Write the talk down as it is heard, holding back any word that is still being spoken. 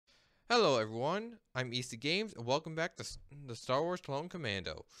Hello everyone, I'm Easty Games and welcome back to the Star Wars Clone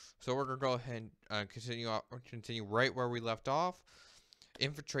Commando. So we're going to go ahead and continue right where we left off.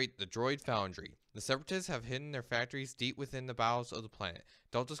 Infiltrate the droid foundry. The Separatists have hidden their factories deep within the bowels of the planet.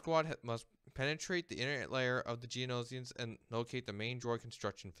 Delta Squad must penetrate the internet layer of the Geonosians and locate the main droid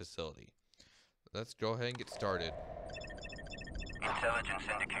construction facility. Let's go ahead and get started. Intelligence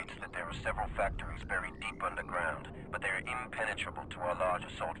indicates that there are several factories buried deep underground, but they are impenetrable to our large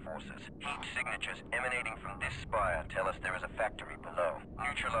assault forces. Heat signatures emanating from this spire tell us there is a factory below.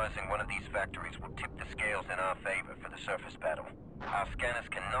 Neutralizing one of these factories will tip the scales in our favor for the surface battle. Our scanners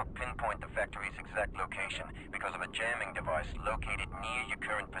cannot pinpoint the factory's exact location because of a jamming device located near your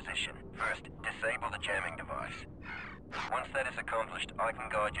current position. First, disable the jamming device. Once that is accomplished, I can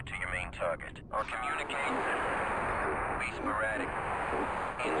guide you to your main target. Our communication will be sporadic.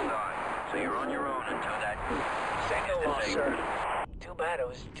 Inside, so you're on your own until that... Second loss, sir. Too bad it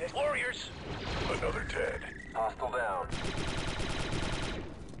was just... Warriors! Another dead. Hostile down.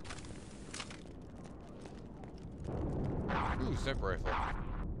 Ooh, sniper rifle.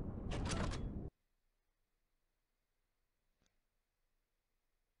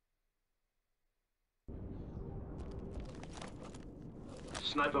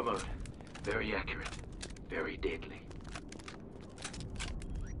 Sniper mode. Very accurate. Very deadly.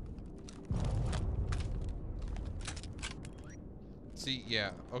 See, yeah,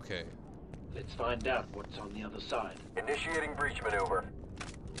 okay. Let's find out what's on the other side. Initiating breach maneuver.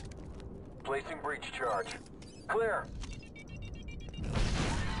 Placing breach charge. Clear.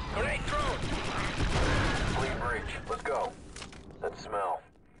 Grenade thrown! Fleet breach. Let's go. That smell.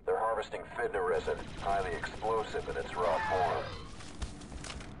 They're harvesting fidna resin, highly explosive in its raw form.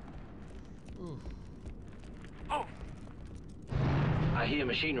 Ooh. Oh! I hear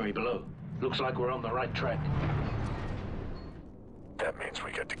machinery below. Looks like we're on the right track. That means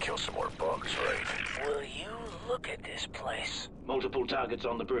we get to kill some more bugs, right? Will you look at this place? Multiple targets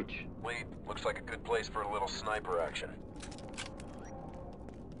on the bridge. Lead. Looks like a good place for a little sniper action.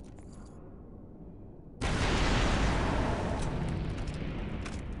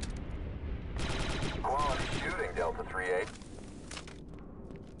 Quality shooting, Delta 3-8.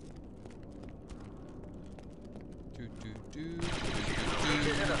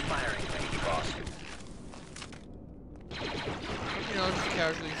 This is a firing range, boss. You know, just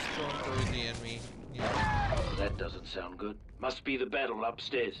casually storm through the enemy. You know. That doesn't sound good. Must be the battle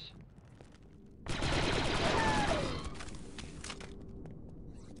upstairs.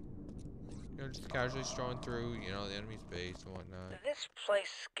 You know, just casually strolling through, you know, the enemy's base and whatnot. This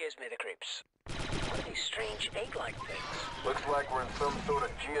place gives me the creeps. What are these strange egg-like things? Looks like we're in some sort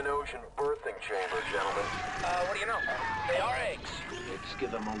of Geonosian birthing chamber, gentlemen. What do you know? They are eggs. Let's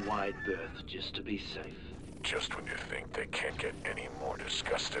give them a wide berth just to be safe. Just when you think they can't get any more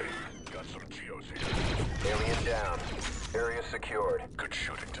disgusting. Got some Geos here. Alien down. Area secured. Good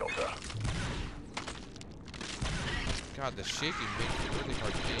shooting, Delta. God, the shaking makes it really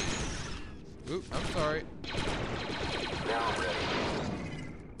hard to aim. Oop, I'm sorry. Now ready.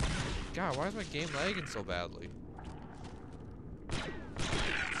 God, why is my game lagging so badly?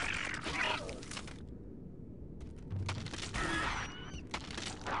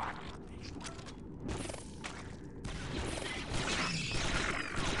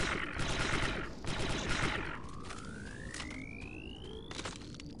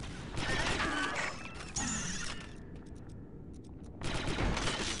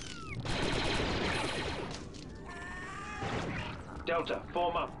 Delta,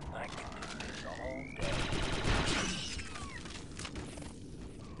 form up. I can do this all day.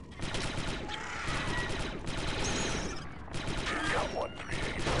 Got one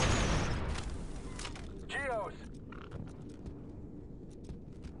 3-8. Geos!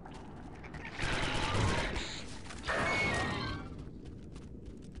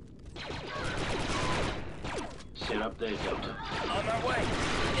 Sit up there, Delta. On my way.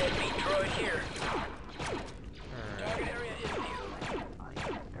 Deadbeat droid here. Target area is near.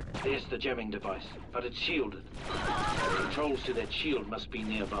 There's the jamming device, but it's shielded. Controls to that shield must be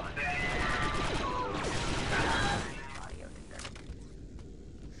nearby.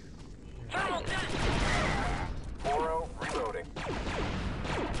 Thermal deck! 4-0, reloading.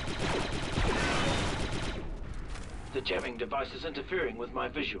 The jamming device is interfering with my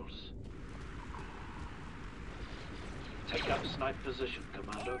visuals. Take up snipe position,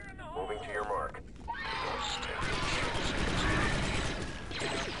 Commando. Moving to your mark.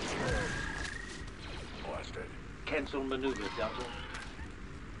 Blasted. Cancel maneuver, Delta.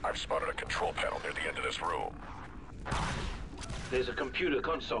 I've spotted a control panel near the end of this room. There's a computer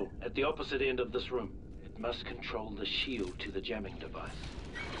console at the opposite end of this room. It must control the shield to the jamming device.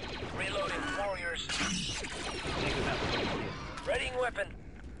 Reloading. weapon.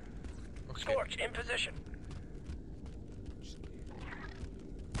 Okay. Scorch, in position.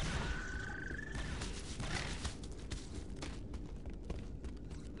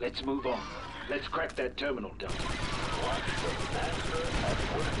 Let's move on. Let's crack that terminal, Delta.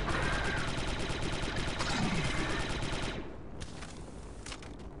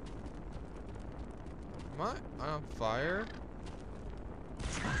 Am I on fire?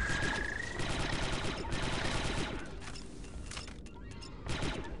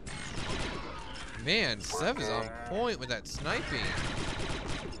 Man, Sev is on point with that sniping.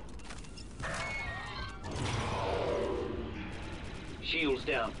 Shields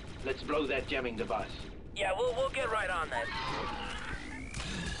down. Let's blow that jamming device. Yeah, we'll get right on that.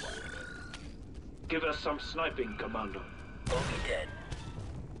 Give us some sniping, Commando. Bogey dead.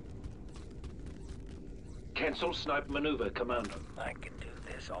 Cancel snipe maneuver, Commando. I could do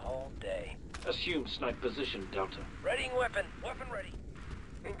this all day. Assume snipe position, Delta. Readying weapon. Weapon ready.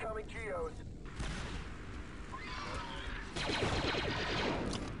 Incoming Geos. Nice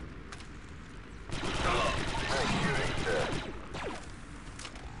shooting, sir.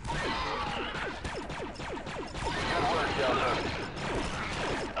 Good work, Delta.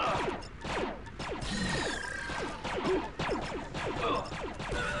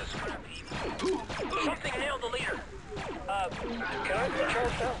 Something nailed the leader. Can I be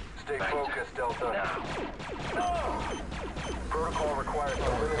charged out? Stay focused, Delta. Protocol requires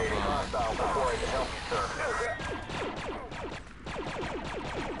eliminating hostiles before I can help you, sir.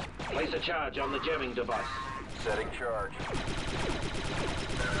 Place a charge on the jamming device. Setting charge.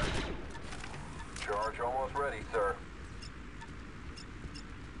 Charge almost ready, sir.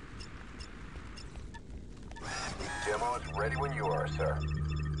 Demo is ready when you are, sir.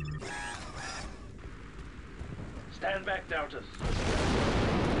 Stand back, Deltas.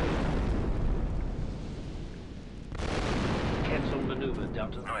 Cancel maneuver,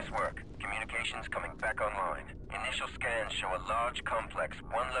 Delta. Nice work. Communications coming back online. Initial scans show a large complex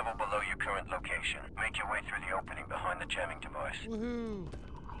one level below your current location. Make your way through the opening behind the jamming device. Woohoo!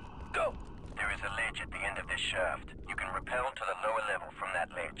 Go! There is a ledge at the end of this shaft. You can rappel to the lower level from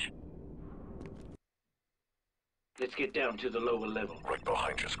that ledge. Let's get down to the lower level. Right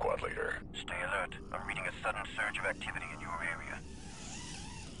behind you, squad leader. Stay alert. I'm reading a sudden surge of activity in your area.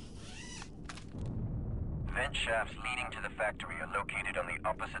 Vent shafts leading to the factory are located on the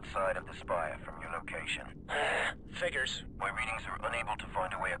opposite side of the spire from your location. Figures. My readings are unable to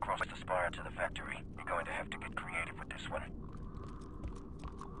find a way across the spire to the factory. You're going to have to get creative with this one.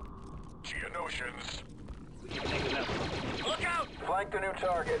 Geonosians. We can take it out. Look out! Flank the new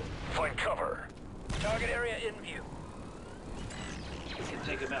target. Find cover. Target area in view. We can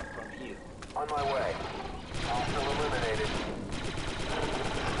take him out from here. On my way. Hostile eliminated.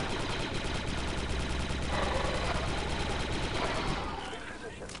 In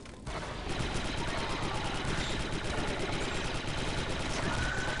position.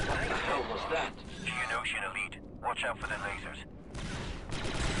 What the hell was that? Geonosian elite. Watch out for the lasers.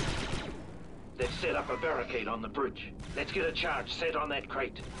 They've set up a barricade on the bridge. Let's get a charge set on that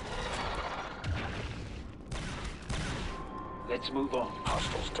crate. Let's move on.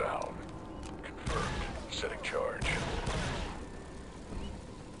 Hostiles down. Confirmed. Setting charge.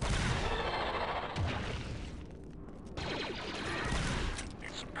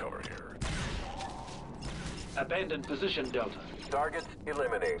 Need some cover here. Abandoned position, Delta. Targets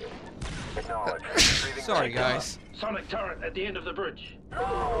eliminated. Acknowledge. Retrieving Sorry, target. guys. Sonic turret at the end of the bridge.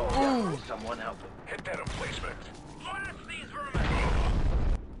 Ooh. Someone help him. Hit that emplacement. Blast these vermin!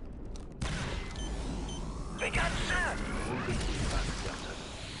 They got shot!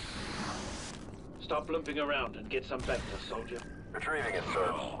 Stop limping around and get some vector, soldier. Retrieving it,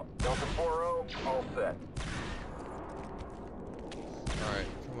 sir. Delta 4-0, all set. Alright,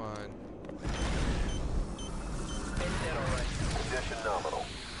 come on. Condition nominal.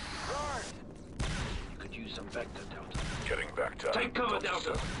 You could use some vector, Delta. Getting back down. Take cover,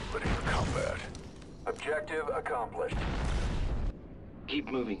 Delta. Ready for combat. Objective accomplished.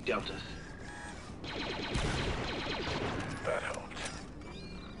 Keep moving, Deltas. That helped.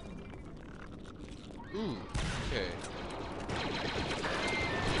 Ooh, okay.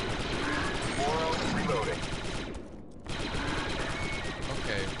 4-0 reloading.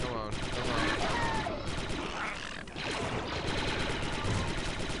 Okay, come on, come on.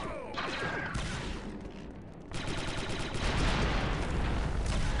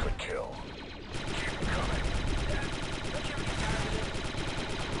 Good kill. Keep 'em coming.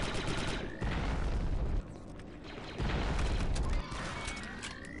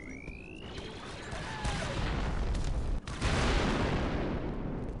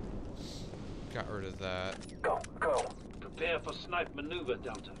 Got rid of that. Go, go. Prepare for snipe maneuver,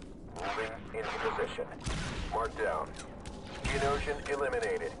 Delta. Moving into position. Mark down. Geonosian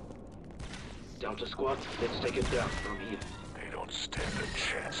eliminated. Delta Squad, let's take it down from here. They don't stand a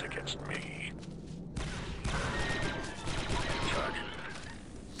chance against me. Charge.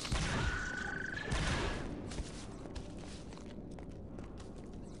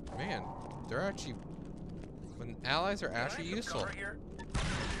 Man, they're actually... When allies are actually Can I have some useful. cover here?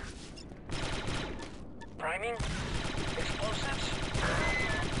 Priming? Explosives?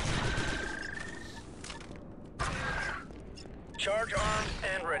 Charge armed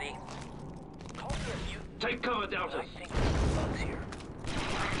and ready. Call me a mutant. Take cover, Delta. I think there's bugs here.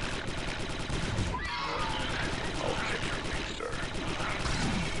 I'll get your lead, sir.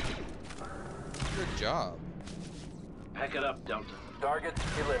 Good job. Pack it up, Delta. Target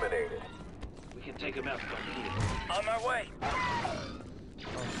eliminated. We can take him out from here. On my way.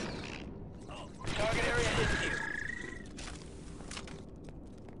 Target area is here.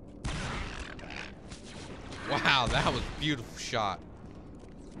 Wow, that was a beautiful shot.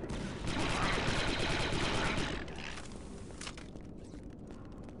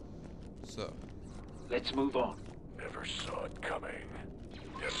 So, Let's move on. Never saw it coming.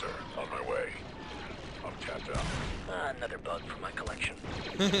 Yes, sir. On my way. I'm tapped out. Another bug for my collection.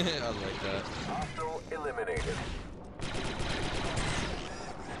 I like that. Hostile eliminated.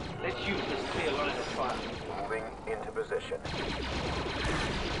 Let's use this clear line of fire. Moving into position.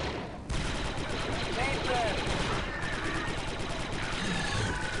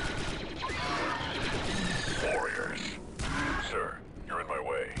 Warriors. Sir, you're in my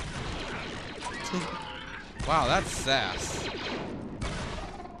way. Wow, that's sass.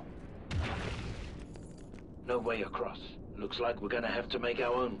 No way across. Looks like we're gonna have to make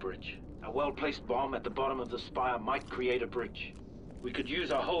our own bridge. A well-placed bomb at the bottom of the spire might create a bridge. We could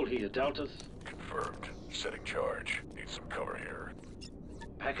use our hold here, Deltas. Confirmed. Setting charge. Need some cover here.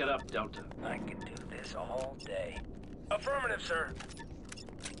 Pack it up, Delta. I can do this all day. Affirmative, sir.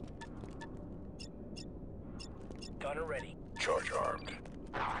 Gunner ready. Charge armed.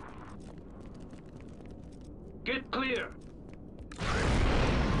 Get clear!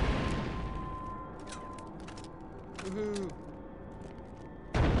 Woohoo.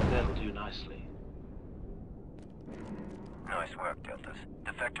 That'll do nicely. Nice work, Deltas.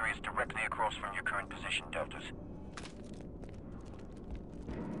 The factory is directly across from your current position, Deltas.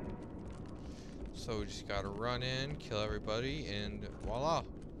 So we just gotta run in, kill everybody, and voila.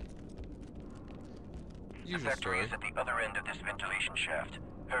 The Usual factory story. is at the other end of this ventilation shaft.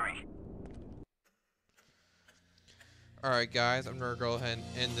 Hurry. Alright guys, I'm gonna go ahead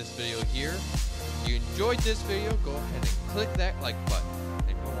and end this video here. If you enjoyed this video, go ahead and click that like button.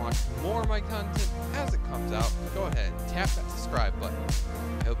 And if you want to watch more of my content as it comes out, go ahead and tap that subscribe button.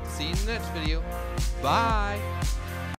 I hope to see you in the next video. Bye!